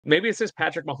Maybe it's just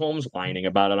Patrick Mahomes whining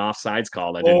about an offsides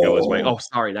call that didn't go his way. Oh,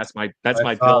 sorry, that's my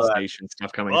Bills Nation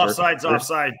stuff coming. Offside's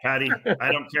offside, Patty.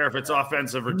 I don't care if it's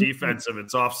offensive or defensive.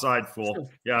 It's offside,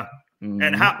 fool. Yeah.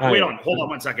 And hold on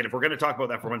 1 second. If we're going to talk about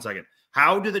that for 1 second,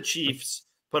 how do the Chiefs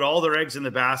put all their eggs in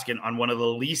the basket on one of the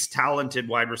least talented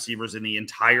wide receivers in the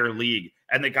entire league?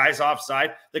 And the guy's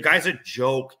offside. The guy's a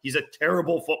joke. He's a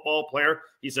terrible football player.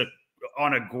 He's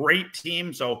on a great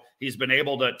team, so he's been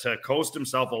able to coast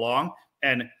himself along.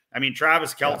 And I mean,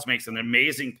 Travis Kelce makes an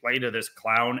amazing play to this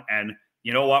clown. And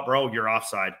you know what, bro? You're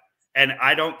offside. And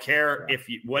I don't care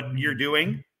what you're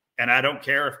doing. And I don't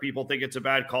care if people think it's a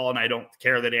bad call. And I don't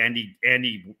care that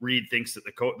Andy Reid thinks that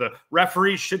the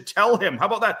referee should tell him. How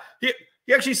about that?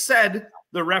 He actually said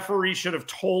the referee should have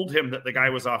told him that the guy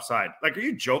was offside. Like, are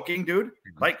you joking, dude?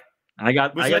 Like, I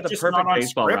got the perfect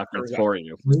baseball reference for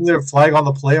you. Wasn't there a flag on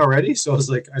the play already? So I was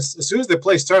like, as soon as the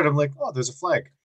play started, I'm like, oh, there's a flag.